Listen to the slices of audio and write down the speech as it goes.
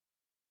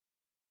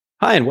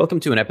Hi, and welcome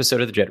to an episode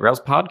of the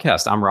JetRails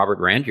podcast. I'm Robert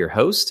Rand, your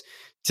host.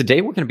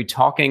 Today, we're going to be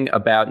talking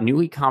about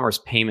new e-commerce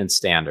payment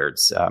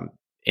standards.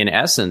 In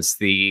essence,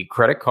 the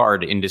credit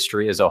card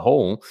industry as a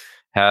whole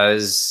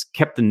has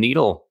kept the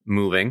needle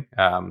moving.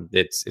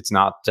 It's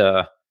not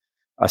a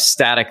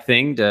static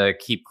thing to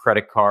keep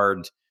credit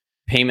card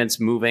payments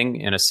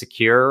moving in a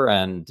secure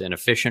and an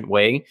efficient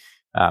way.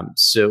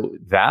 So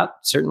that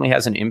certainly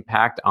has an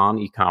impact on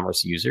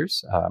e-commerce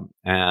users.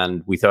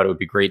 And we thought it would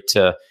be great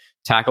to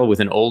tackle with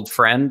an old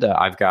friend.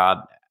 I've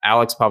got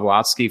Alex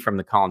Pavlotsky from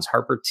the Collins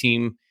Harper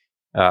team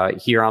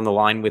here on the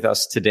line with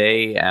us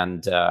today.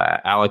 And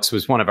Alex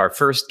was one of our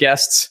first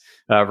guests,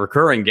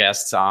 recurring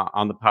guests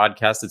on the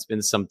podcast. It's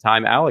been some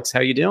time. Alex,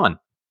 how you doing?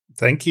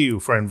 Thank you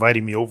for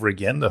inviting me over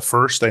again. The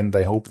first, and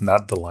I hope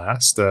not the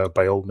last.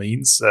 By all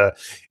means,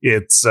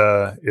 it's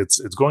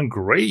going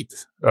great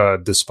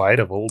despite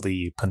of all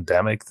the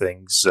pandemic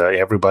things.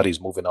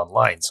 Everybody's moving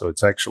online, so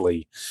it's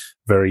actually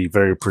very,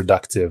 very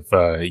productive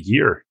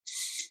year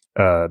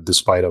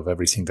despite of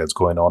everything that's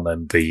going on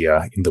in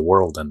the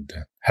world. And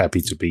happy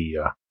to be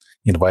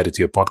invited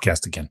to your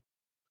podcast again.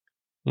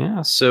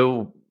 Yeah.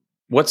 So,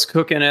 what's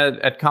cooking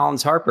at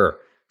Collins Harper?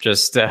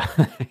 Just.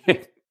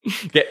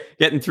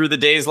 Getting through the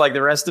days like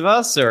the rest of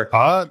us, or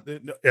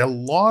a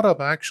lot of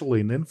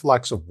actually an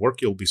influx of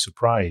work. You'll be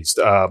surprised.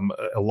 A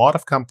lot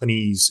of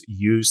companies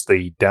use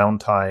the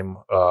downtime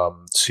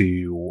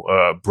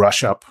to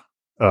brush up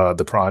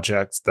the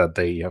projects that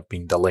they have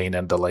been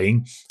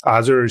delaying.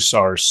 Others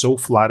are so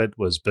flooded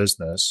with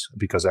business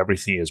because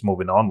everything is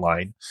moving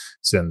online,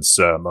 since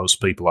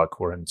most people are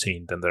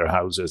quarantined in their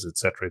houses,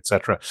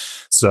 etc.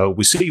 So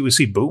we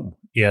see boom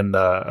in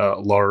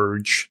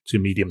large to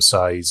medium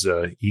size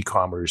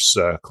e-commerce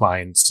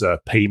clients,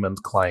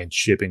 payment clients,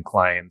 shipping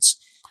clients.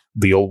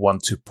 They all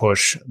want to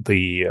push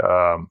the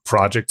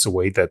projects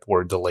away that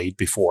were delayed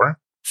before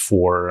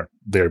for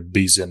their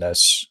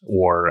business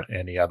or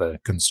any other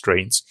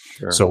constraints.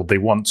 Sure. So they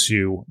want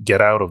to get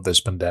out of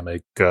this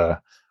pandemic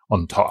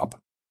on top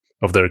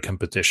of their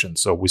competition.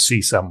 So we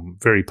see some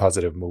very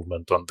positive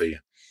movement on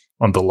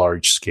the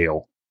large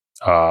scale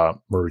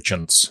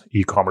merchants,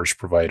 e-commerce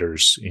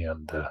providers,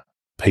 and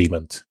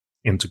payment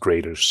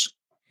integrators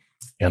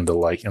and the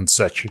like and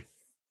such.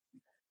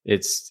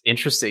 It's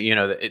interesting,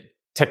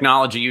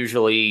 technology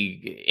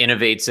usually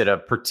innovates at a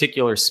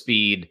particular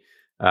speed.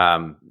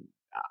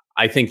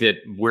 I think that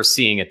we're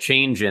seeing a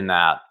change in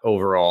that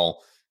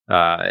overall,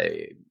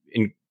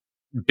 in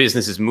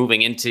businesses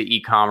moving into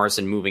e-commerce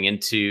and moving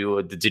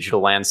into the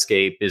digital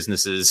landscape,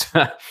 businesses,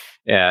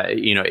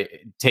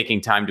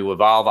 taking time to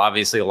evolve.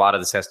 Obviously, a lot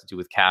of this has to do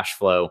with cash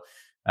flow.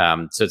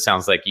 So it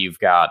sounds like you've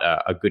got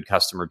a good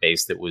customer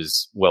base that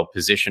was well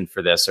positioned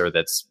for this, or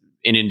that's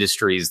in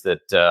industries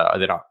that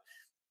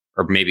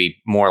are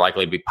maybe more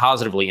likely to be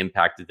positively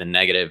impacted than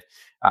negative.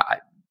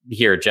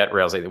 Here at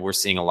JetRails, we're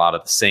seeing a lot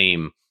of the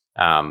same.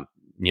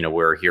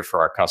 We're here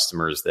for our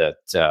customers that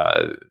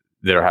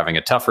are having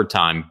a tougher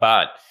time,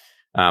 but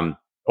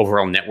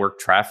overall network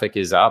traffic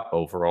is up.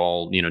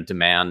 Overall,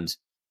 demand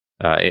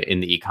in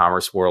the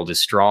e-commerce world is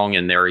strong,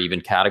 and there are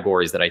even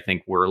categories that I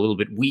think were a little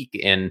bit weak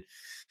in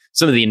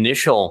some of the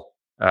initial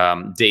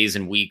days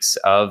and weeks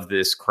of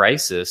this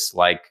crisis,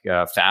 like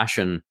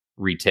fashion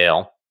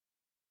retail,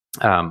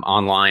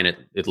 online,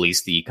 at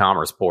least the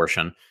e-commerce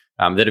portion.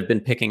 That have been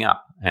picking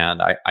up,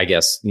 and I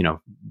guess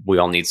we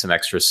all need some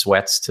extra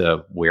sweats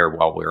to wear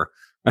while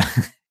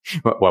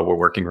we're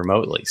working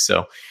remotely.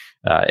 So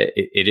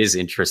it is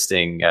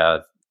interesting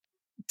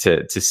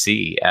to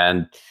see,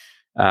 and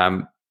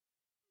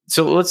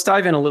so let's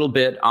dive in a little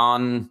bit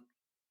on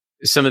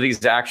some of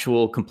these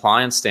actual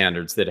compliance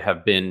standards that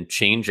have been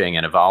changing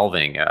and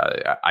evolving.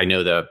 I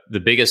know the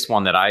biggest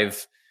one that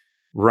I've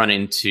run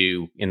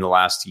into in the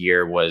last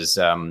year was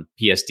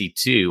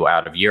PSD2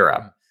 out of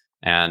Europe,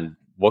 and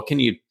what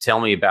can you tell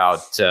me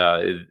about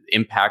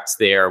impacts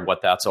there,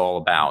 what that's all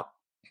about?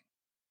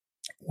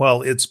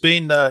 Well, it's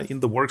been in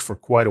the works for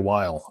quite a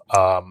while.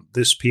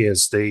 This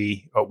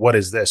PSD, what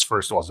is this?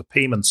 First of all, it's a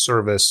payment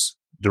service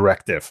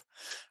directive,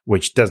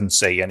 which doesn't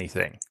say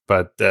anything,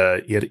 but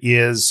it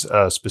is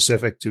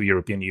specific to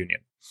European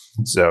Union.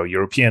 So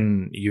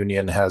European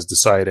Union has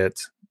decided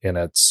in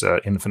its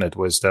infinite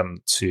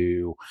wisdom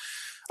to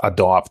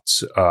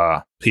adopt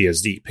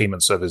PSD,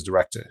 Payment Service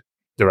Directive,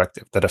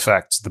 that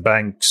affects the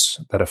banks,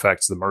 that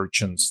affects the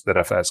merchants, that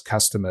affects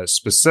customers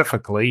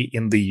specifically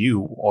in the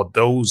EU or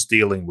those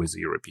dealing with the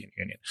European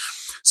Union.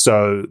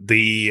 So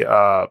the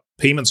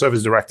Payment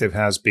Service Directive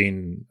has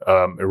been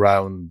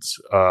around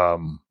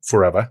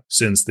forever,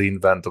 since the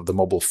invent of the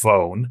mobile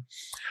phone.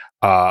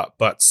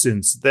 But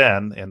since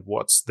then, and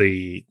what's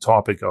the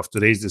topic of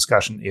today's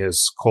discussion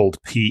is called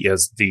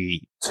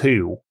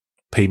PSD2,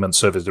 Payment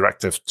Service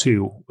Directive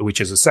 2,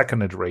 which is a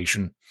second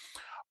iteration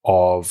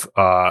of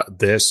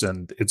this,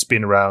 and it's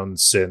been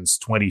around since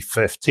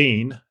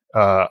 2015.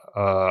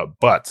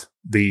 But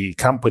the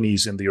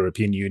companies in the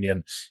European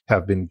Union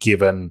have been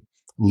given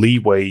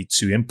leeway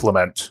to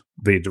implement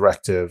the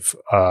directive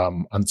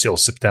until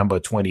September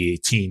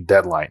 2018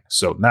 deadline.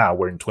 So now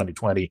we're in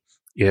 2020.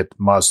 It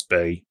must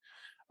be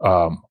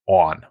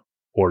on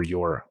or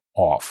you're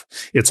off.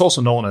 It's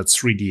also known as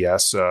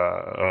 3DS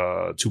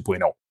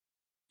 2.0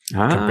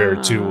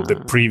 compared to the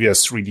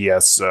previous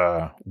 3DS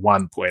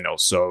 1.0.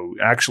 So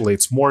actually,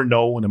 it's more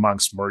known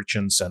amongst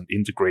merchants and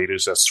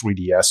integrators as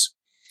 3DS,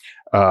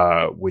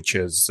 which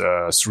is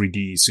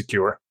 3D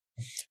secure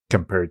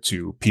compared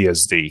to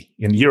PSD.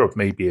 In Europe,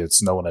 maybe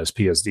it's known as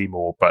PSD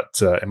more, but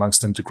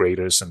amongst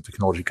integrators and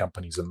technology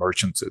companies and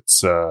merchants,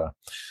 it's known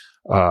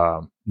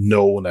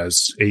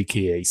as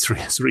AKA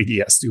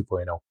 3DS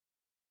 2.0.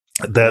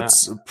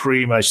 That's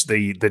pretty much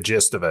the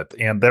gist of it.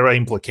 And there are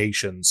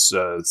implications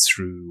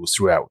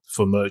throughout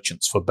for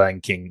merchants, for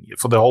banking,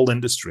 for the whole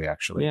industry,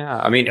 actually. Yeah,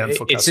 I mean,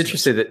 it's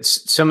interesting that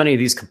so many of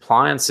these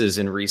compliances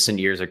in recent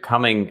years are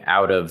coming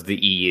out of the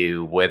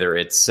EU, whether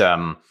it's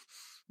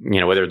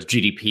whether it's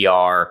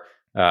GDPR.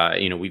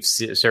 We've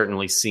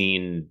certainly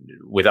seen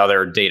with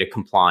other data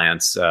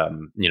compliance,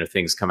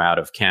 things come out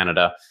of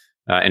Canada,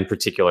 in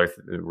particular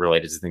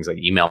related to things like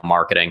email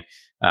marketing.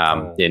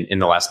 In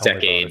the last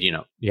decade,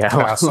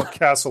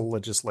 Castle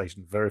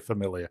legislation, very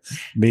familiar.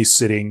 Me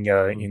sitting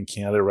in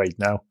Canada right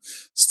now,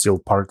 still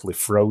partly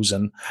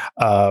frozen.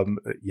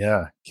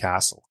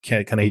 Castle,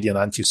 Canadian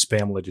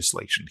anti-spam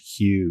legislation,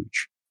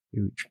 huge.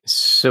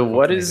 So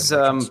what is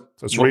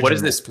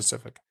this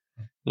specific?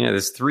 Yeah,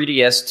 this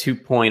 3DS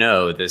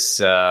 2.0,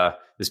 this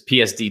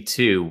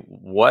PSD2.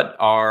 What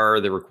are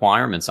the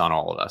requirements on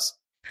all of this?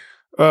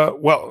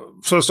 Well,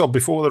 first of all,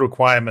 before the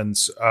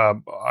requirements,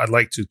 I'd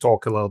like to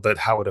talk a little bit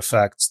how it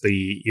affects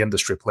the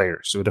industry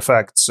players. So it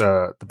affects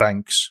the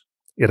banks,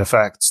 it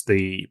affects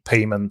the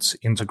payment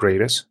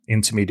integrators,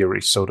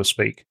 intermediaries, so to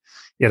speak.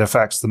 It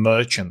affects the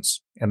merchants,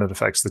 and it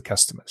affects the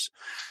customers.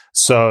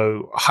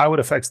 So how it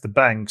affects the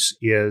banks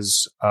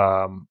is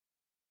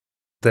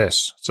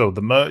this. So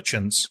the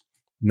merchants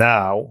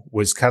now,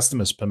 with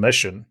customers'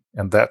 permission,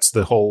 and that's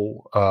the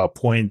whole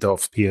point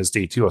of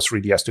PSD2 or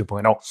 3DS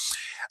 2.0,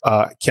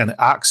 can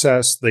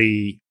access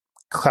the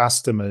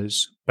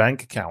customer's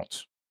bank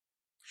account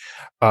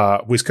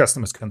with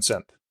customer's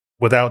consent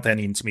without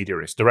any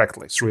intermediaries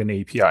directly through an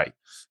API.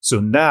 So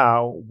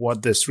now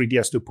what this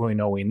 3DS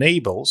 2.0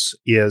 enables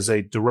is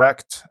an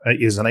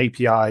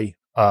API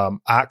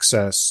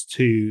access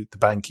to the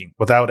banking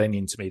without any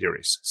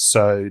intermediaries.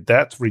 So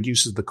that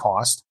reduces the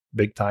cost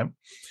big time.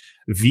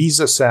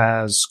 Visa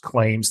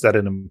claims that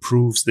it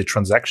improves the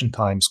transaction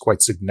times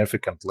quite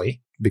significantly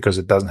because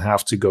it doesn't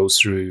have to go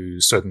through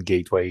certain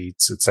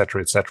gateways, et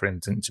cetera,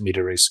 and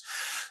intermediaries,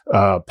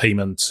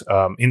 payment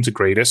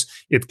integrators.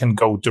 It can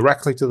go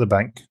directly to the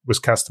bank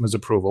with customer's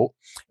approval,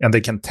 and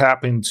they can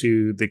tap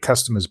into the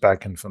customer's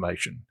bank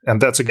information. And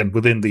that's, again,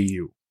 within the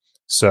EU.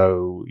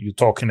 So you're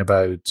talking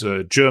about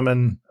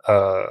German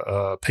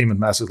payment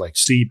methods like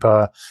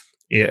SEPA,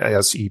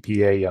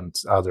 SEPA, and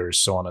others,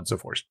 so on and so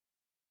forth.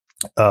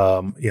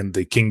 In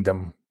the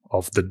kingdom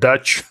of the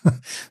Dutch,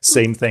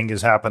 same thing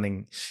is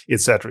happening, et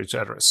cetera, et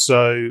cetera.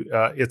 So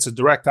it's a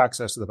direct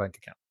access to the bank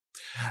account.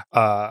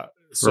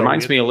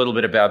 Reminds me a little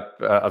bit about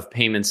of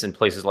payments in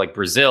places like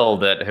Brazil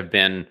that have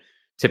been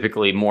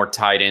typically more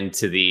tied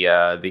into the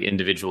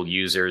individual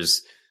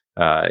users,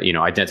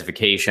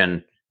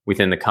 identification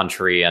within the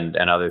country and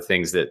other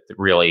things that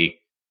really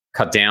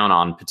cut down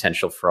on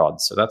potential fraud.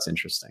 So that's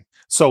interesting.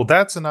 So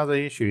that's another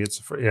issue.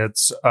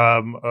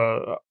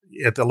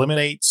 It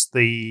eliminates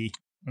the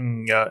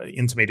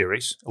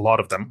intermediaries, a lot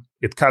of them.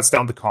 It cuts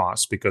down the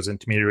cost because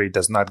intermediary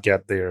does not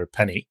get their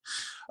penny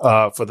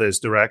for this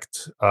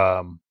direct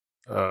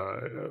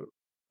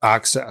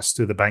access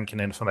to the banking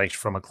information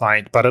from a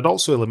client. But it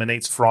also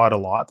eliminates fraud a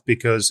lot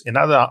because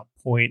another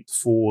point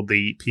for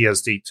the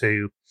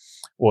PSD2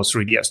 or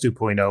 3DS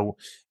 2.0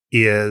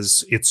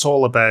 is it's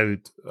all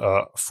about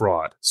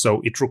fraud. So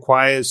it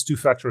requires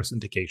two-factor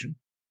authentication.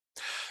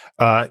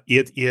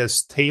 It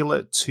is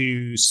tailored to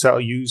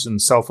use in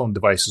cell phone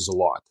devices a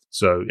lot.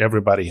 So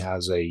everybody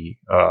has a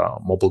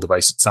mobile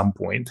device at some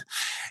point.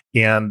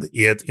 And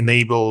it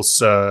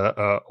enables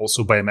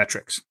also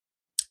biometrics,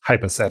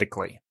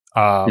 hypothetically.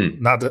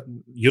 Not that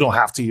you don't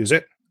have to use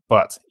it,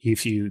 but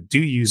if you do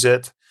use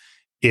it,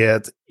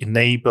 it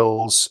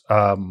enables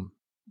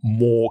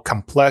more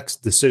complex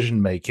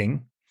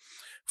decision-making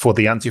for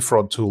the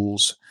anti-fraud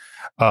tools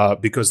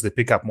because they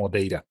pick up more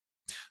data.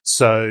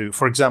 So,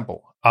 for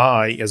example,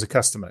 I, as a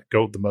customer,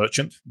 go to the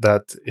merchant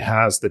that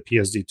has the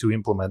PSD2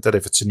 implemented.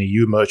 If it's an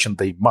EU merchant,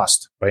 they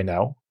must by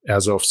now,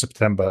 as of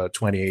September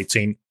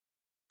 2018.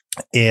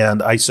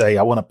 And I say,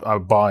 I want to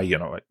buy,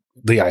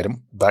 the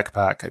item,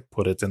 backpack. I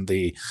put it in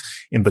the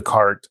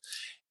cart,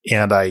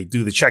 and I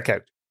do the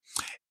checkout.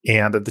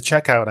 And at the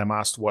checkout, I'm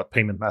asked what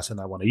payment method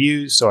I want to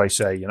use. So I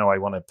say, I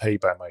want to pay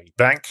by my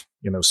bank,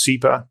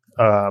 SEPA,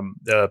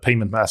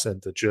 payment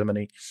method to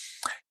Germany.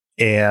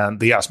 And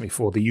they ask me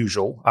for the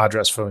usual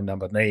address, phone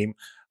number, name,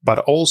 but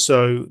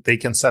also they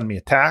can send me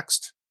a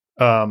text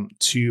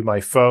to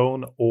my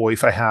phone, or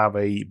if I have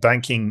a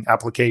banking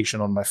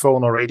application on my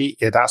phone already,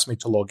 it asks me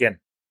to log in,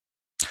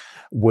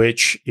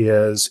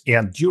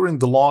 and during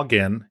the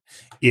login,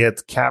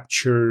 it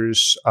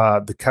captures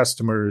the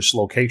customer's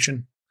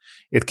location.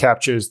 It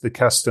captures the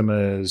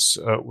customer's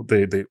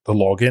the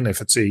login, if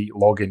it's a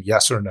login,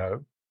 yes or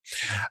no.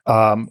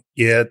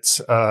 It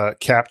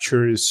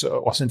captures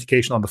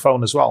authentication on the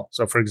phone as well.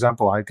 So, for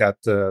example, I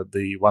got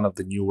the one of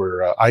the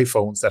newer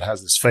iPhones that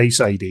has this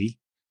Face ID.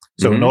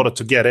 So, in order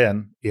to get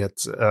in,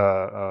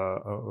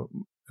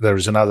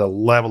 there's another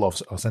level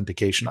of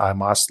authentication. I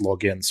must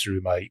log in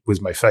through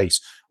with my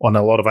face. On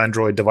a lot of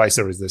Android devices,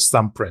 there is this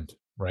thumbprint,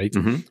 right,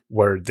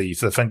 where the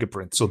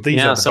fingerprint. So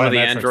these are some of the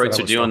Androids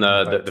are doing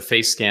the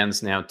face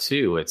scans now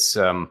too. It's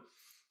so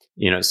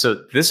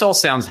this all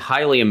sounds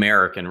highly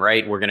American,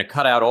 right? We're going to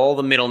cut out all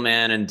the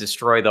middlemen and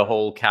destroy the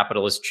whole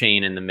capitalist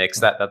chain in the mix.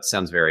 That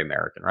sounds very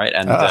American, right?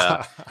 And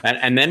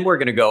and then we're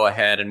going to go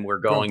ahead and we're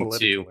going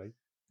to,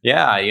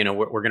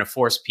 we're going to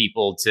force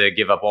people to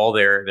give up all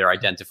their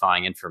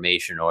identifying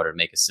information in order to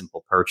make a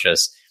simple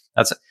purchase.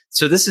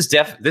 So this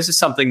is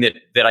something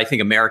that I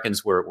think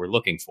Americans were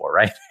looking for,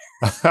 right?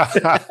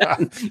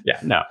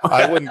 No.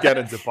 I wouldn't get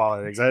into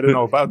politics. I don't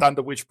know about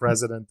under which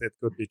president it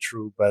could be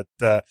true, but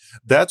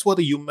that's what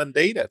you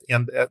mandated,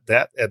 and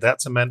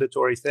that's a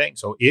mandatory thing.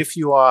 So if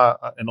you are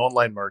an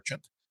online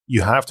merchant,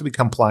 you have to be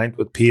compliant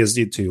with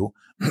PSD2.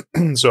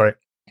 Sorry,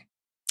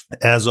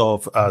 as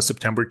of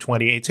September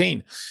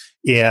 2018.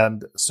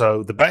 And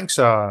so the banks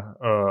are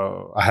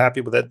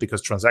happy with it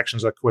because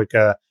transactions are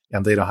quicker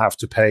and they don't have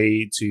to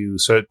pay to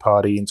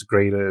third-party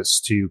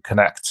integrators to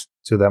connect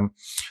to them.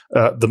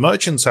 The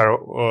merchants are,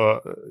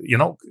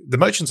 the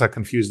merchants are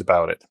confused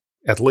about it.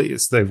 At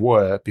least they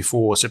were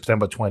before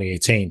September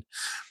 2018.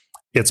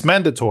 It's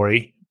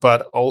mandatory,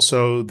 but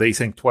also they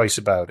think twice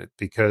about it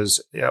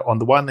because on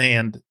the one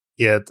hand,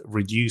 it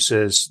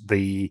reduces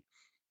the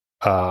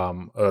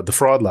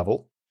fraud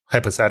level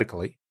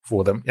hypothetically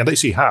for them, and they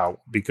see how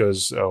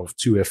because of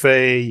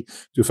 2FA,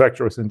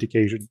 two-factor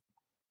authentication,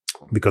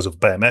 because of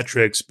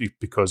biometrics,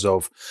 because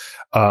of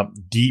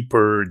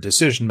deeper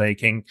decision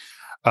making.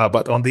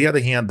 But on the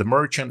other hand,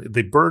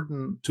 the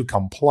burden to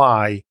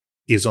comply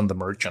is on the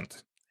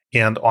merchant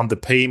and on the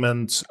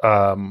payment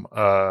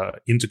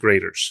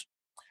integrators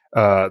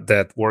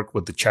that work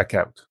with the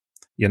checkout.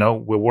 We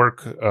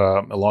work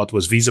a lot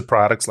with Visa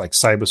products like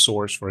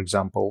CyberSource, for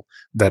example,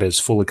 that is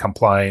fully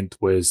compliant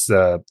with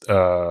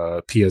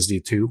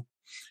PSD2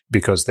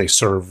 because they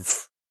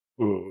serve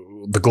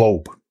the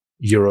globe,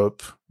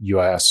 Europe,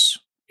 US,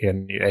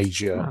 in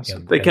Asia.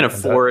 They can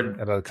afford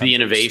the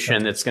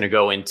innovation that's going to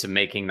go into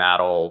making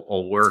that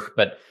all work.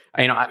 But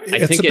I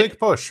it's think a big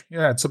push.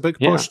 Yeah, it's a big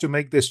push to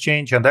make this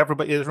change. And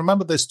everybody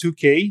remember this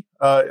 2K,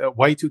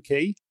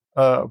 Y2K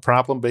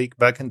problem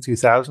back in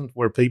 2000,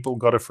 where people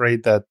got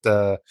afraid that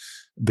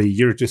the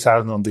year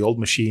 2000 on the old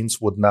machines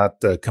would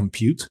not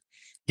compute.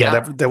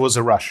 There was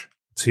a rush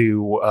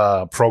to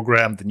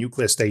program the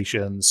nuclear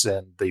stations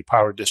and the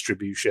power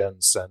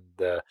distributions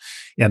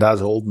and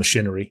other old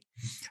machinery,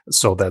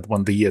 so that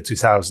when the year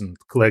 2000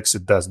 clicks,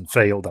 it doesn't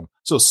fail them.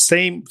 So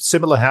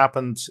similar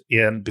happened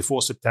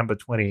before September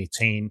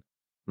 2018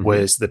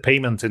 with the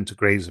payment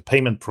integrators, the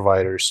payment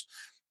providers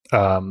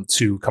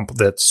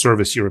that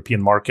service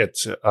European market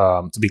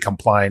to be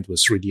compliant with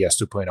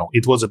 3DS 2.0.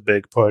 It was a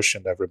big push,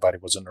 and everybody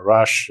was in a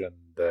rush, and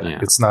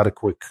it's not a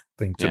quick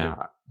thing to do.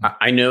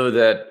 I know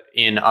that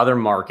in other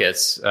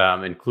markets,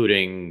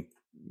 including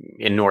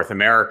in North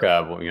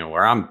America,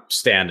 where I'm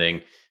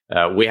standing,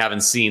 we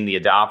haven't seen the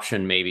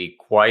adoption maybe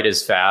quite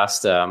as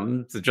fast.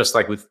 Just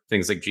like with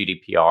things like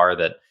GDPR,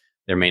 that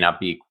there may not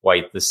be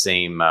quite the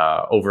same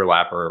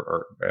overlap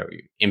or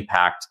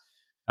impact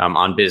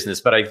on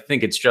business. But I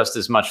think it's just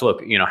as much.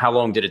 Look, how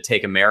long did it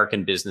take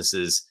American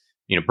businesses,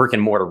 brick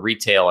and mortar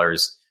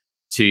retailers,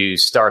 to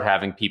start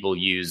having people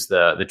use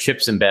the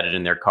chips embedded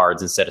in their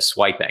cards instead of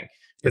swiping?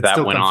 It's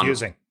still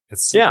confusing.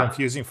 It's still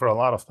confusing for a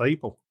lot of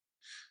people.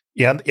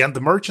 And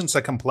the merchants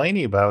are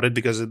complaining about it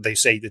because they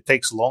say it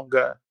takes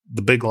longer,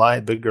 bigger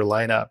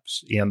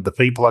lineups, and the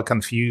people are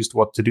confused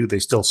what to do. They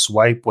still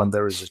swipe when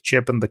there is a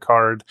chip in the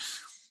card.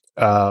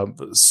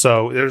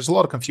 So there's a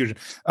lot of confusion.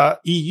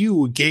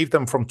 EU gave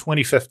them from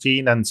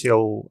 2015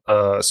 until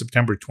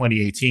September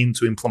 2018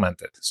 to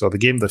implement it. So they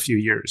gave them a few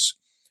years.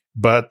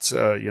 But,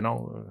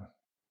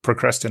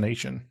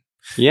 procrastination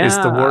is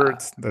the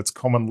word that's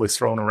commonly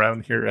thrown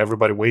around here.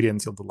 Everybody waited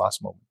until the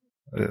last moment.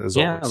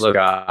 Look,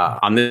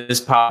 on this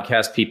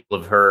podcast, people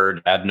have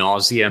heard ad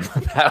nauseum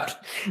about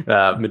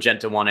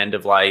Magenta 1 end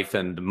of life,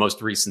 and the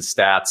most recent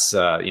stats,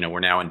 we're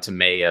now into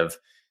May of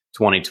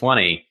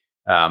 2020,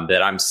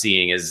 that I'm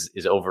seeing is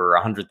over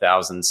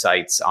 100,000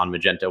 sites on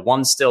Magenta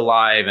 1 still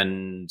live,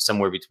 and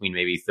somewhere between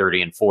maybe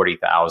 30 and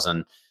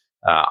 40,000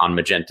 on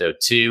Magento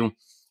 2.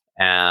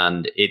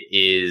 And it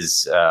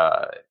is,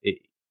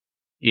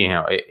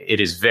 it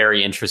is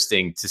very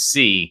interesting to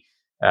see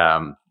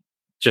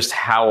just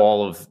how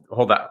all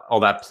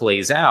that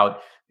plays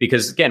out,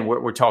 because again,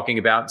 we're talking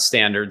about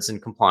standards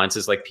and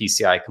compliances like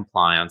PCI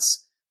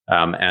compliance,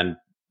 and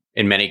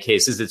in many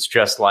cases, it's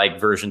just like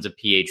versions of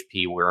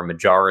PHP, where a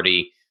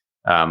majority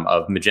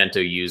of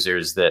Magento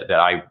users that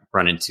I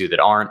run into that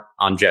aren't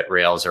on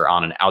JetRails or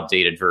on an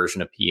outdated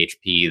version of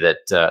PHP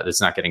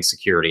that's not getting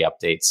security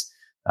updates,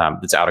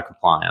 that's out of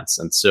compliance.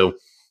 And so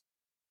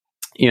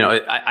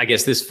I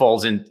guess this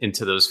falls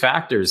into those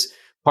factors.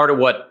 Part of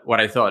what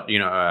I thought,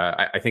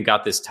 I think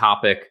got this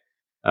topic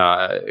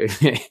uh,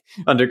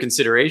 under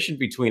consideration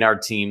between our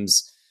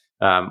teams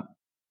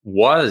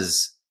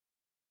was,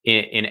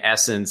 in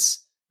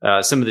essence,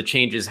 some of the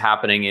changes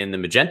happening in the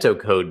Magento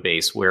code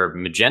base, where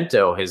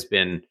Magento has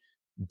been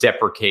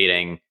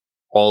deprecating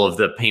all of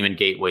the payment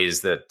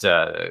gateways that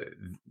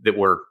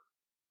were,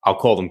 I'll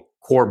call them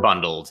core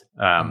bundled,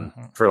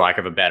 for lack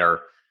of a better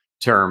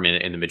term,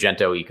 in the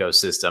Magento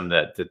ecosystem.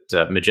 That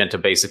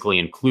Magento basically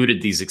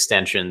included these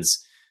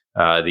extensions,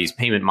 these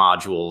payment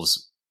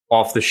modules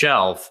off the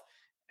shelf,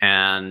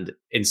 and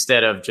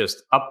instead of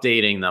just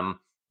updating them,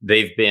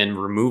 they've been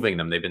removing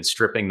them. They've been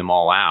stripping them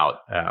all out.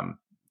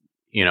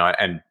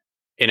 And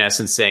in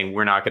essence saying,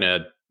 we're not going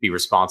to be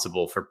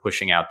responsible for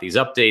pushing out these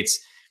updates.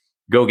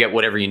 Go get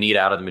whatever you need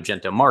out of the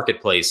Magento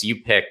marketplace.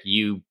 You pick,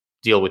 you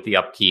deal with the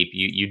upkeep,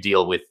 you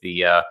deal with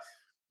the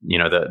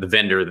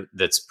vendor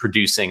that's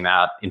producing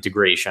that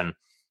integration.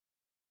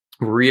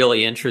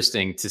 Really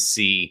interesting to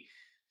see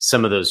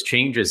some of those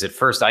changes. At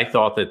first, I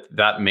thought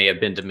that may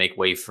have been to make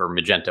way for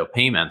Magento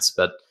payments,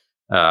 but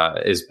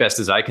as best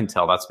as I can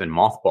tell, that's been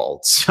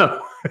mothballed.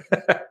 So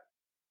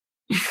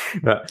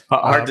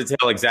hard to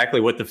tell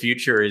exactly what the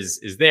future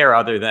is there,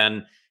 other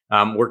than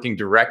working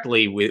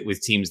directly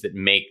with teams that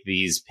make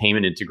these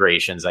payment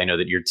integrations. I know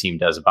that your team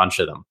does a bunch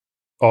of them.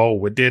 Oh,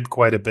 we did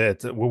quite a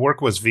bit. We work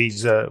with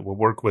Visa. We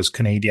work with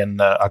Canadian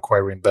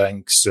acquiring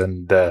banks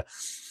and a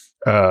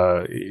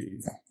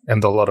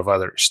lot of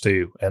others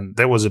too. And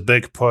there was a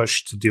big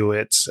push to do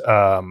it,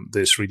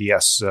 this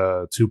 3DS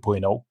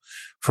 2.0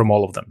 from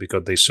all of them,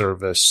 because they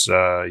service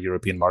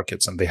European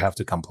markets and they have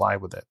to comply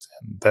with it.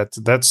 And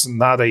that's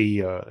not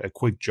a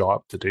quick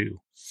job to do.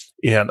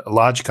 And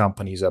large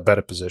companies are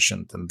better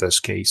positioned in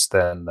this case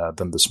than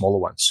the smaller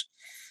ones.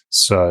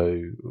 So,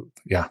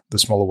 yeah, the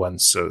smaller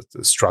ones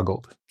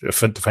struggled to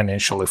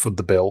financially foot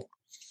the bill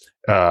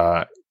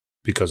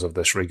because of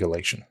this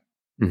regulation.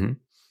 Mm-hmm.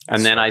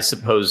 And then I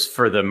suppose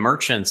for the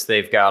merchants,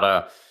 they've got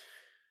to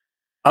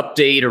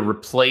update or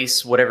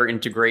replace whatever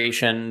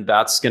integration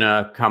that's going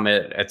to come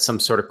at some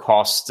sort of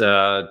cost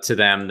to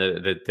them,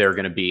 that they're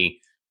going to be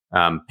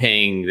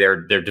paying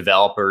their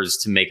developers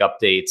to make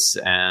updates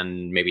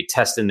and maybe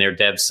test in their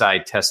dev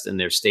side, test in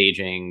their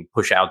staging,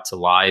 push out to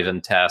live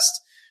and test.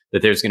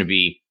 That there's going to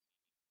be,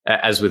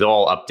 as with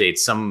all updates,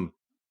 some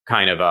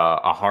kind of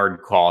a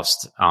hard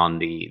cost on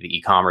the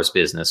e-commerce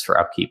business for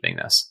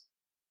upkeeping this.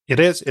 It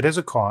is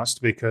a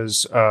cost,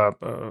 because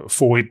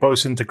for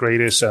both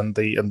integrators and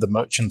the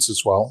merchants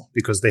as well,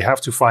 because they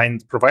have to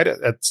provide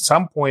it. At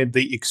some point,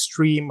 the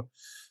extreme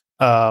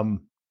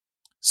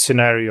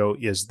scenario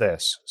is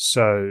this.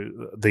 So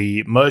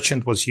the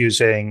merchant was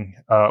using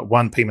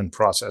one payment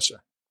processor.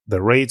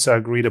 The rates are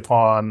agreed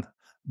upon.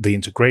 The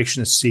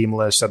integration is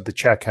seamless at the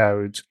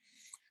checkout.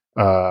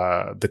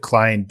 The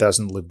client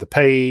doesn't leave the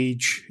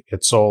page.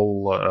 It's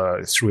all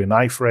through an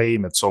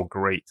iframe. It's all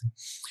great.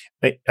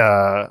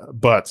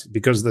 But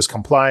because of this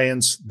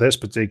compliance, this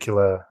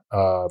particular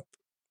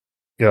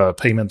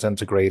payment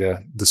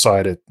integrator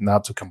decided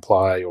not to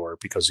comply, or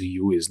because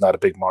EU is not a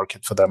big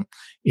market for them,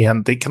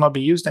 and they cannot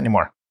be used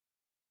anymore.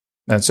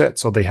 That's it.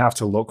 So they have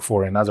to look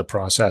for another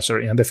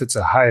processor. And if it's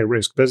a high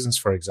risk business,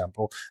 for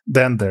example,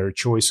 then their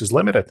choice is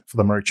limited for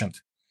the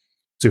merchant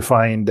to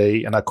find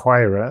an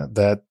acquirer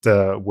that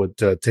would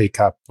take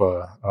up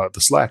the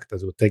slack,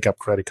 that would take up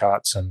credit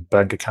cards and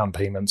bank account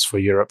payments for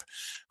Europe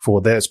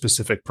for their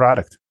specific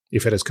product,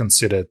 if it is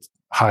considered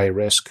high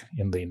risk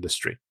in the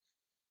industry.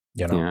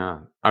 Yeah.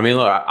 I mean,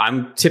 look,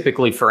 I'm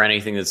typically for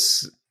anything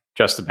that's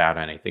just about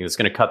anything that's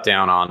going to cut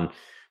down on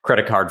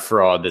credit card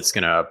fraud, that's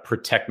going to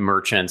protect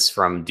merchants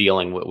from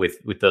dealing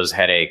with those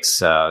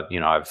headaches.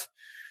 I've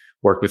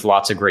worked with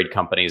lots of great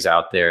companies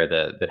out there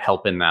that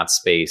help in that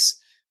space.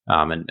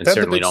 And that's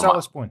certainly the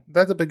biggest point.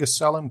 That's the biggest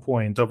selling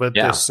point of it.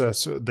 Yeah. This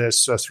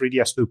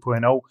 3DS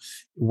 2.0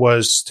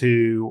 was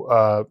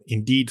to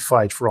indeed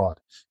fight fraud,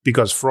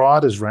 because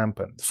fraud is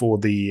rampant for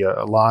the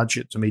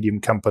large to medium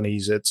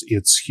companies.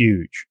 It's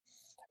huge.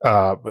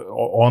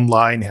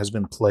 Online has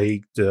been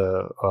plagued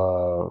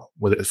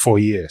with it for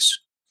years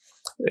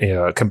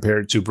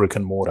compared to brick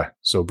and mortar.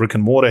 So brick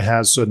and mortar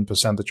has certain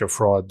percentage of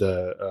fraud.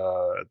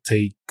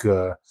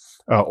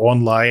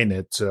 Online,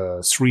 it's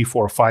 3,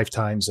 4, 5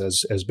 times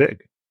as big.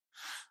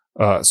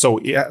 So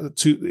yeah,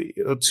 to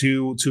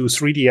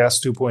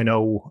 3DS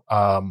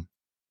 2.0,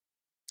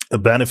 a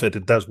benefit,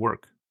 it does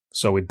work.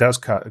 So it does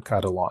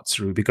cut a lot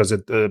through, because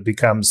it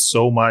becomes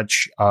so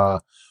much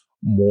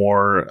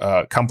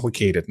more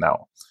complicated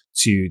now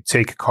to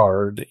take a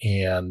card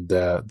and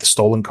the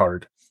stolen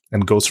card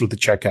and go through the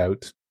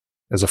checkout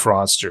as a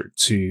fraudster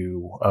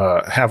to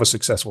have a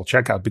successful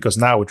checkout, because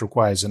now it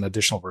requires an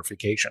additional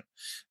verification.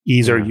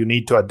 Either you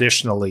need to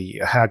additionally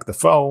hack the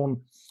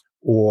phone,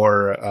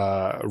 or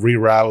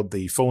reroute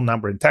the phone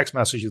number and text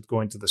message that's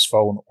going to this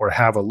phone, or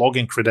have a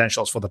login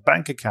credentials for the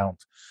bank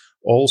account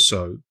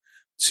also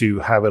to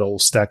have it all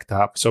stacked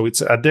up. So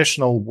it's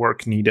additional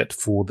work needed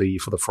for the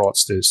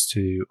fraudsters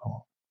to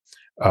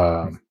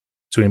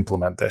to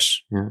implement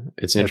this. Yeah,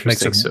 it's It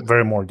makes interesting. it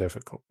very more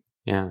difficult.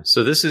 Yeah.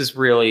 So this is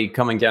really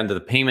coming down to the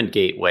payment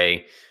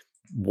gateway.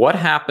 What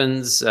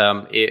happens?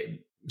 So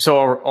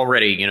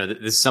already,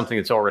 this is something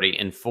that's already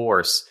in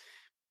force.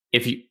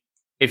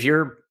 If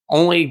you're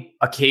only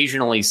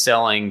occasionally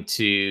selling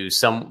to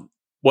some,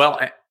 well,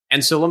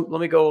 and so let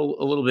me go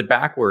a little bit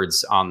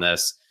backwards on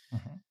this.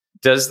 Mm-hmm.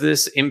 Does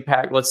this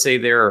impact? Let's say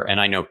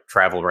and I know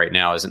travel right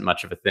now isn't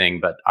much of a thing,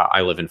 but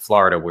I live in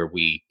Florida where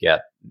we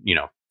get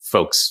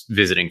folks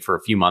visiting for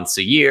a few months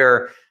a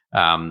year,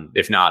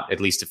 if not at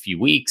least a few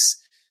weeks.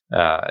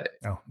 The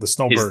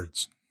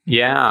snowbirds.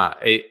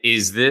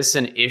 Is this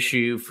an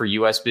issue for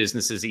U.S.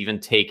 businesses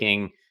even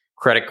taking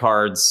credit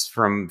cards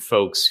from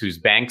folks whose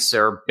banks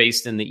are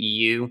based in the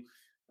EU?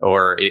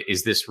 Or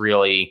is this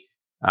really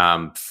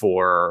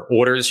for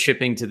orders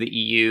shipping to the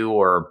EU?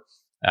 Or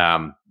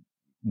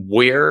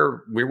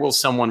where will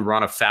someone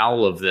run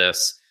afoul of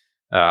this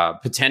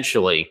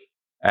potentially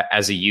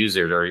as a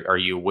user? Are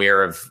you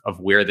aware of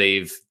where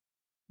they've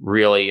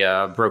really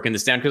broken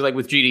this down? Because like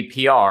with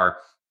GDPR,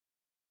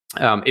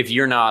 if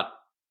you're not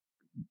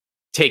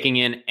taking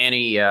in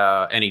any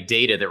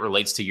data that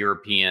relates to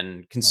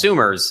European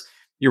consumers,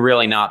 you're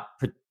really not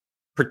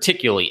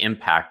particularly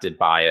impacted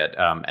by it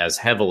as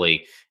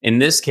heavily. In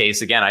this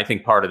case, again, I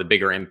think part of the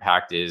bigger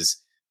impact is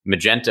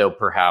Magento,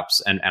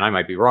 perhaps, and I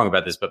might be wrong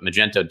about this, but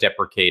Magento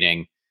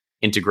deprecating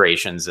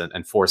integrations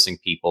and forcing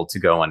people to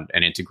go and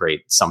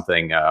integrate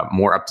something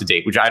more up to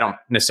date, which I don't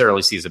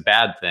necessarily see as a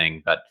bad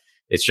thing, but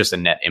it's just a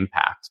net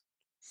impact.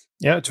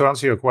 Yeah, to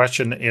answer your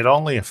question, it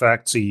only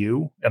affects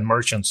EU and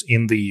merchants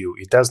in the EU.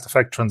 It doesn't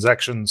affect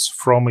transactions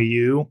from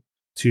EU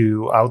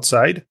to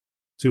outside,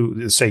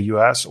 to say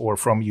US, or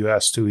from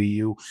US to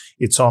EU.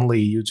 It's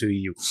only EU to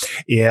EU.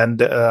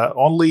 And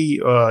only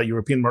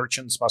European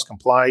merchants must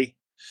comply.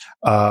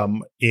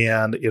 And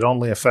it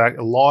only affects,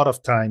 a lot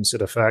of times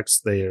it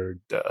affects their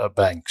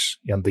banks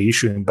and the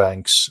issuing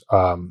banks,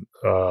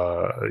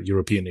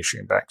 European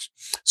issuing banks.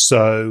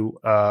 So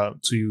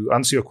to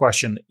answer your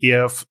question,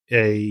 if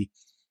a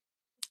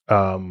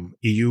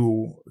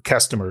EU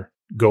customer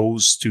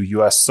goes to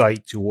US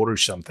site to order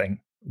something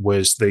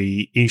with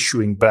the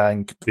issuing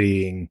bank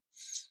being,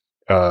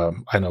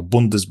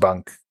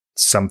 Bundesbank,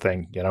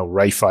 something,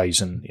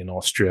 Raiffeisen in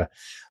Austria,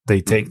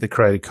 they take the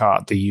credit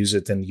card, they use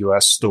it in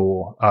US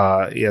store.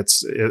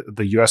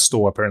 The US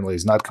store apparently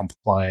is not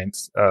compliant.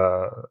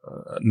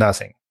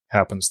 Nothing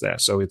happens there.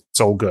 So it's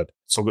all good.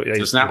 So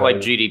it's not like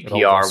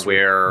GDPR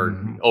where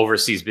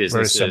overseas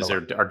businesses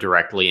are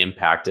directly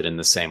impacted in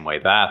the same way.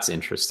 That's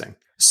interesting.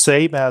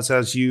 Same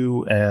as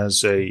you,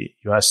 as a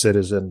U.S.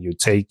 citizen, you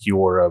take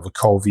your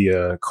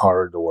Wachovia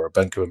card or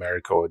Bank of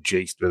America or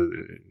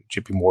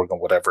JP Morgan,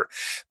 whatever,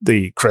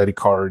 the credit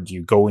card,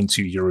 you go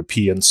into a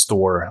European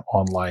store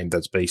online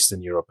that's based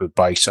in Europe, you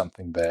buy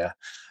something there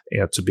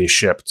to be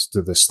shipped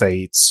to the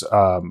States.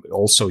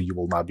 Also, you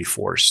will not be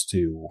forced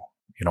to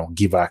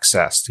give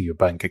access to your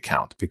bank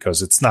account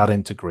because it's not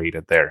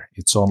integrated there.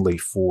 It's only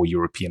for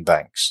European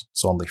banks.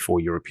 It's only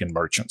for European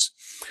merchants.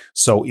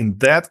 So in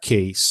that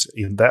case,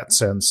 in that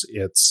sense,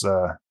 it's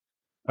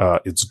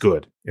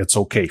good. It's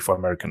okay for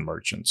American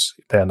merchants.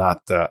 They're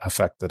not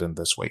affected in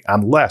this way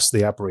unless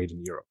they operate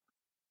in Europe.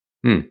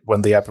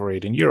 When they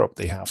operate in Europe,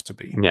 they have to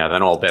be. Yeah,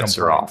 then all bets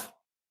are off.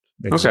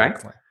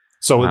 Exactly. Okay.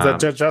 So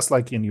just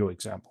like in your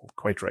example,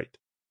 quite right.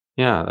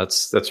 Yeah,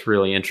 that's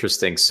really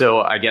interesting.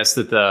 So I guess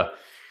that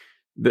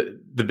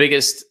the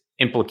biggest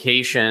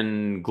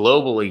implication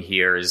globally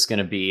here is going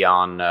to be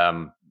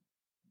on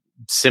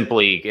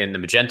simply in the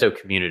Magento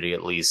community,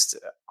 at least,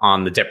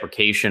 on the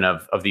deprecation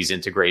of these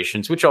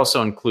integrations, which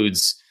also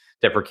includes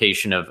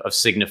deprecation of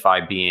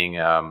Signify being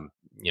a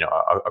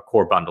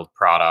core bundled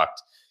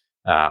product.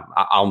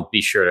 I'll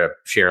be sure to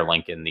share a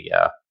link in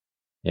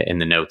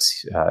the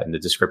notes in the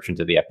description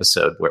to the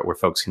episode where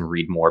folks can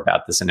read more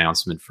about this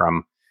announcement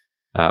from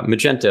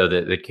Magento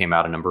that came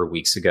out a number of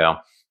weeks ago.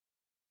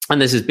 And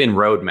this has been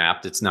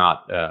roadmapped. It's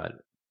not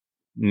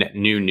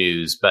new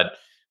news, but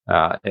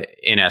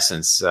in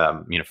essence,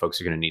 folks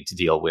are going to need to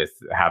deal with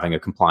having a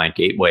compliant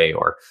gateway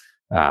or,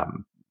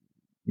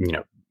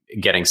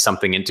 getting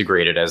something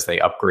integrated as they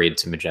upgrade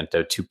to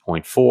Magento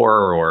 2.4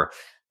 or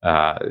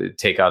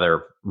take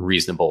other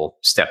reasonable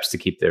steps to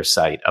keep their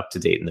site up to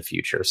date in the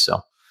future.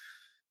 So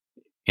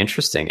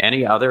interesting.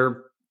 Any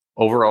other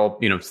overall,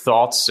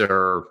 thoughts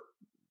or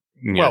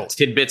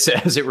tidbits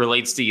as it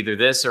relates to either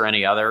this or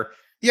any other?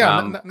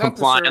 Not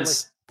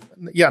compliance.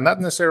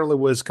 Not necessarily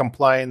with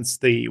compliance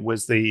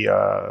with the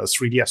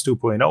 3DS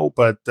 2.0,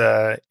 but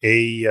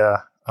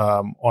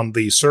on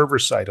the server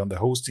side, on the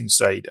hosting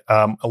side,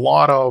 a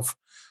lot of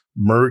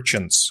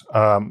merchants,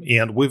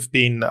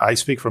 and I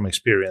speak from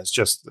experience,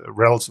 just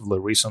relatively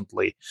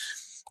recently,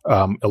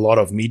 a lot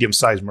of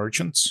medium-sized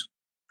merchants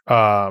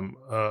got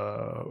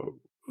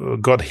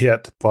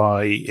hit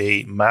by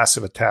a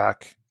massive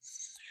attack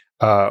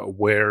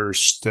where a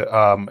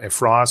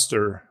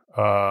fraudster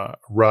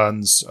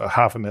runs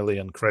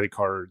 500,000 credit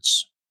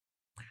cards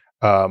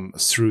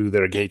through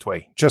their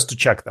gateway just to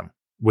check them.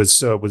 with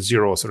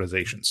zero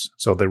authorizations.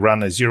 So they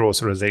run a zero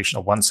authorization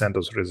or 1 cent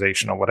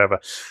authorization or whatever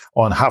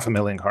on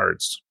 500,000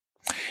 cards.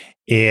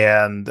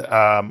 And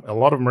a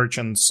lot of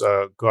merchants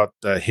got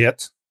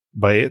hit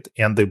by it,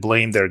 and they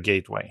blame their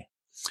gateway.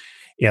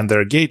 And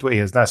their gateway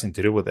has nothing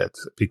to do with it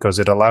because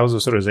it allows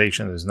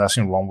authorization. There's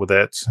nothing wrong with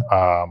it.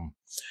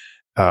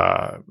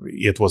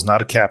 It was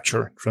not a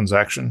capture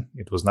transaction.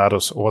 It was not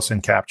auth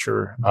and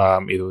capture.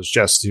 It was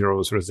just zero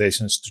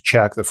authorizations to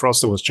check. The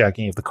fraudster was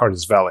checking if the card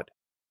is valid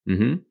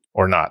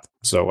or not.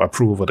 So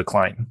approve or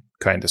decline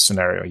kind of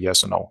scenario.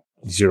 Yes or no.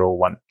 0,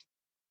 1.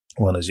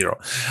 1 or 0.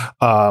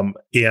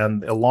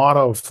 And a lot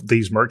of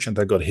these merchants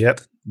that got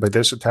hit by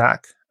this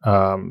attack,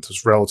 it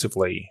was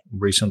relatively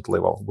recently,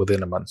 well,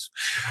 within a month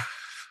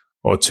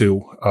or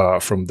two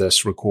from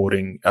this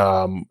recording,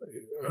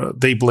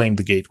 they blame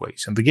the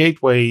gateways. And the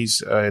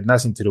gateways had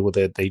nothing to do with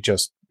it. They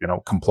just,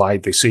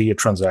 complied. They see a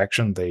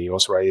transaction. They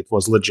authorize it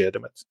was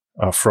legitimate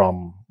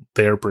from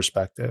their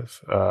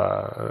perspective.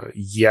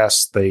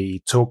 Yes,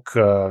 they took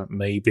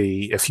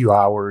maybe a few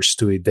hours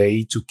to a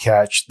day to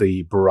catch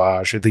the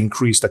barrage, the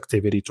increased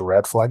activity to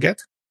red flag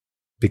it,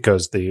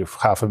 because the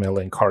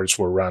 500,000 cards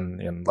were run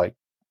in like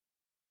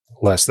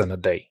less than a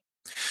day.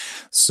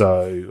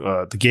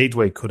 So the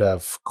gateway could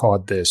have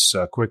caught this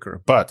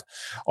quicker. But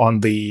on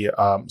the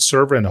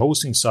server and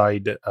hosting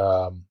side,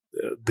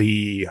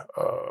 the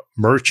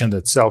merchant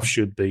itself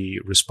should be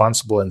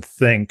responsible and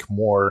think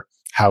more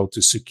how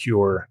to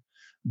secure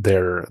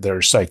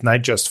their site,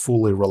 not just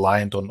fully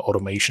reliant on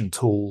automation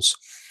tools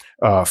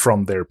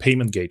from their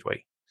payment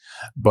gateway,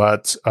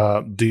 but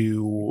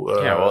do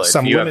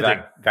some if you limiting.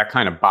 have that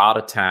kind of bot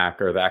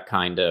attack or that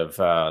kind of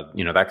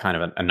that kind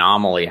of an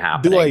anomaly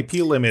happening. Do IP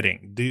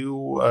limiting.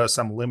 Do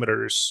some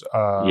limiters.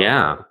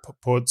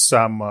 Put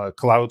some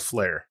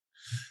Cloudflare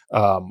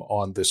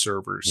on the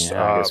servers.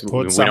 Yeah,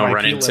 we don't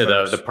run into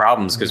the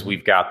problems because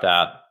we've got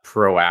that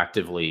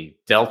proactively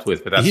dealt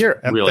with. But that's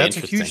really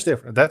interesting.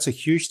 That's a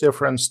huge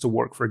difference to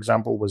work, for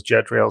example, with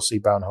JetRails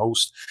Bound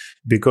Host,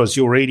 because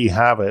you already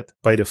have it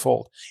by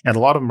default. And a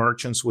lot of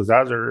merchants with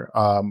other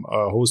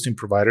hosting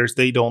providers,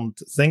 they don't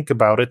think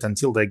about it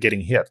until they're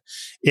getting hit.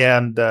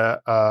 And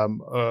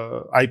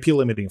IP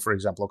limiting, for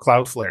example,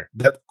 Cloudflare,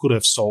 that could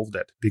have solved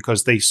it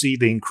because they see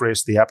the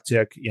increase, the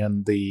uptick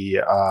in the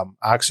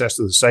access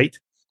to the site.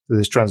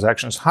 These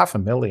transactions,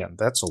 500,000,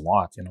 that's a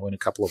lot, in a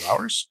couple of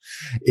hours.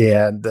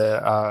 And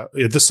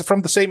this is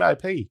from the same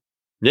IP.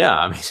 Yeah,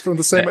 I mean, from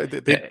the same.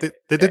 They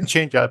didn't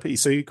change IP,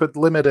 so you could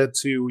limit it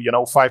to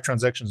 5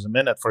 transactions a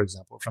minute, for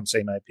example, from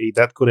same IP.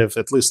 That could have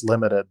at least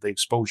limited the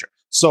exposure.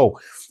 So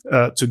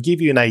to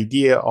give you an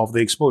idea of the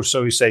exposure,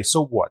 so you say,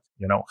 so what?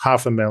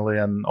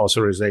 500,000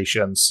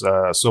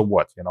 authorizations. So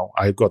what?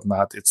 I've got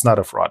not. It's not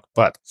a fraud,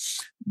 but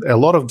a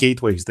lot of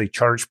gateways, they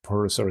charge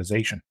per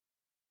authorization.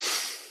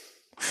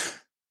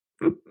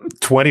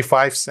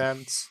 25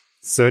 cents,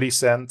 30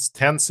 cents,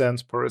 10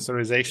 cents per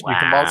authorization. Wow. You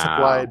can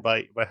multiply it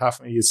by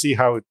half. You see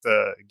how it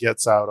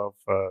gets out of,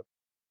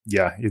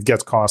 it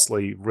gets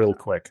costly real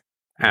quick.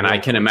 And I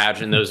can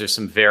imagine those are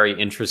some very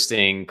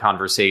interesting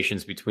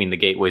conversations between the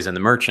gateways and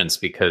the merchants,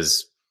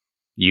 because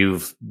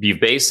you've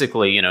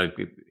basically,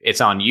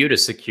 it's on you to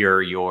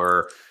secure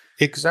your...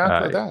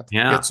 Exactly that.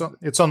 Yeah,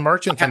 it's on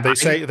merchant, and they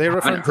say they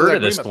refer. I haven't heard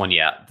of this one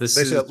yet. They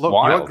said, "Look,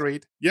 wild. You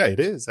agreed." Yeah, it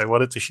is. I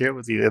wanted to share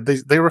with you.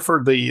 They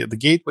refer the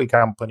gateway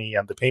company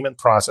and the payment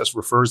process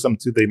refers them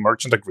to the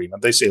merchant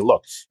agreement. They say,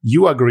 "Look,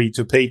 you agreed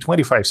to pay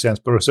 25 cents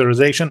per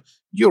authorization.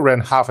 You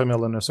ran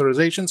 500,000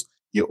 authorizations.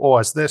 You owe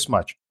us this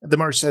much." And the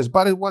merchant says,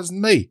 "But it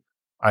wasn't me."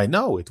 I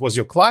know, it was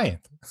your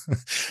client.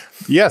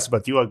 Yes,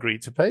 but you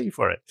agreed to pay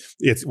for it.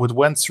 It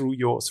went through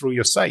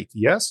your site.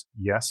 Yes.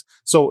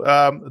 So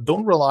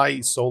don't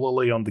rely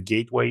solely on the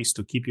gateways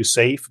to keep you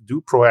safe. Do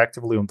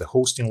proactively on the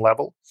hosting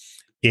level.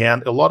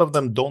 And a lot of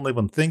them don't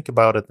even think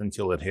about it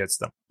until it hits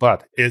them.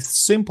 But as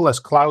simple as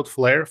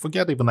Cloudflare,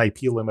 forget even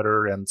IP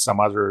limiter and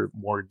some other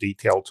more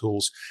detailed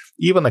tools.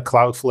 Even a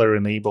Cloudflare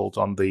enabled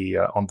on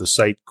the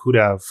site could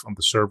have, on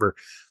the server,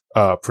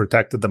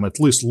 protected them,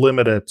 at least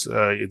limited,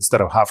 instead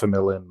of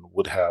 500,000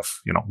 would have,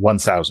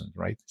 1,000,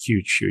 right?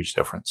 Huge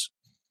difference.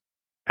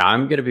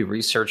 I'm going to be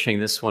researching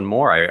this one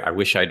more. I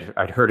wish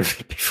I'd heard of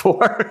it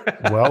before.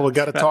 Well, we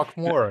got to talk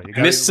more.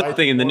 You missed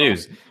something in the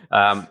news.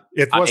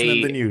 It wasn't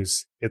in the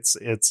news.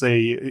 It's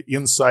a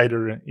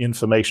insider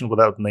information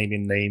without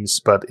naming names,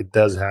 but it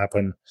does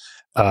happen.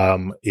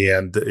 And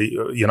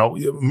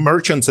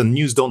merchants and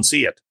news don't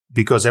see it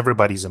because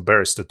everybody's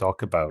embarrassed to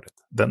talk about it.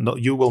 Then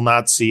you will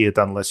not see it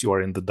unless you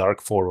are in the dark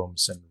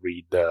forums and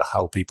read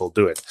how people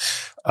do it.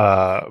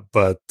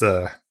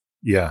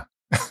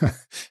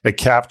 A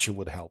capture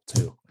would help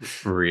too.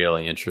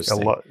 Really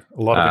interesting. A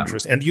lot of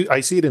interest, and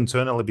I see it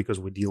internally because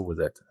we deal with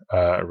it,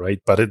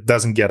 right? But it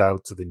doesn't get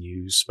out to the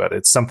news. But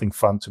it's something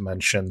fun to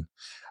mention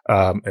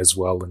as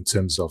well in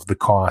terms of the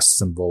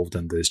costs involved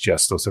in this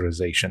just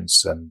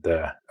authorizations, and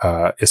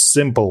a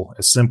simple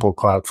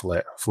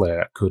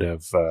Cloudflare could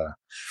have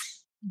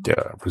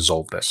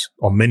resolved this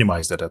or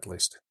minimized it at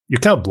least. You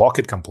cannot block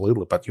it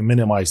completely, but you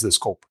minimize the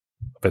scope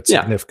of it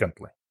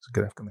significantly,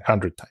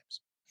 100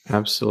 times.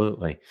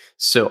 Absolutely.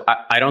 So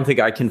I don't think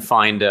I can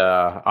find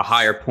a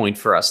higher point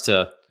for us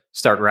to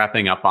start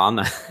wrapping up on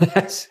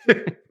that.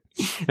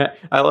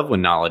 I love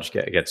when knowledge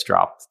gets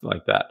dropped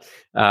like that.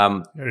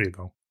 There you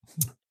go.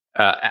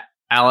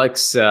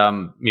 Alex,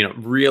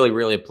 really,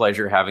 really a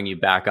pleasure having you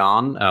back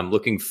on. I'm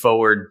looking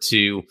forward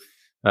to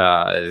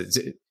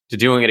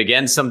doing it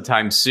again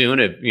sometime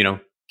soon.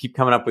 Keep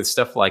coming up with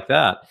stuff like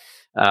that.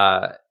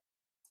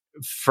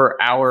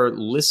 For our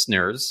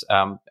listeners,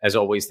 as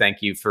always,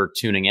 thank you for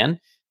tuning in.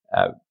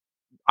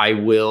 I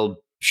will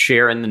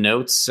share in the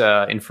notes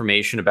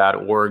information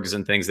about orgs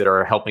and things that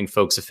are helping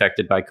folks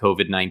affected by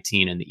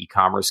COVID-19 in the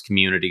e-commerce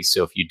community.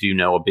 So if you do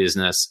know a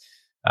business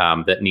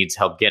that needs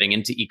help getting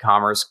into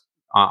e-commerce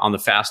on the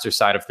faster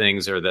side of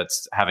things, or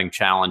that's having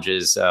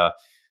challenges,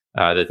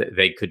 that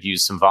they could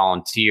use some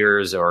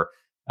volunteers or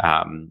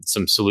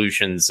some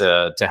solutions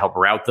to help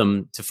route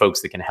them to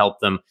folks that can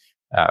help them.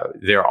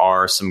 There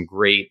are some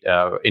great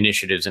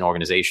initiatives and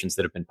organizations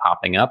that have been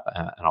popping up,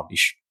 and I'll be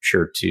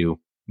sure to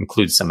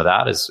include some of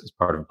that as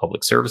part of a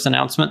public service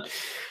announcement.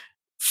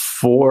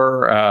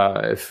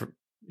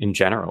 In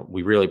general,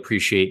 we really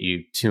appreciate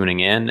you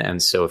tuning in.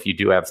 And so if you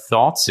do have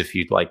thoughts, if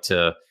you'd like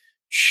to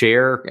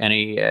share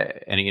any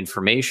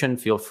information,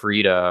 feel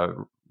free to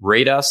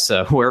rate us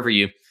wherever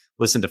you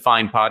listen to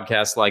fine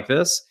podcasts like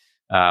this.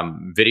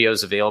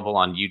 Videos available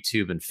on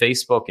YouTube and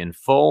Facebook in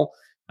full,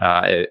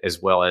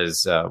 as well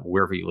as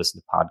wherever you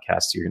listen to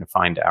podcasts, you're going to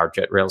find our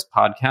Jet Rails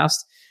podcast.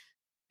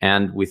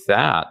 And with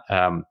that,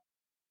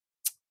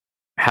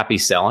 happy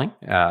selling,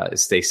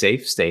 stay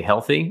safe, stay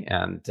healthy.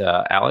 And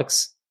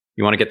Alex,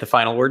 you want to get the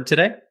final word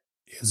today?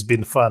 It's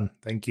been fun.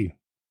 Thank you.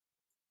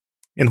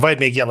 Invite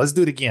me again. Let's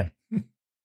do it again.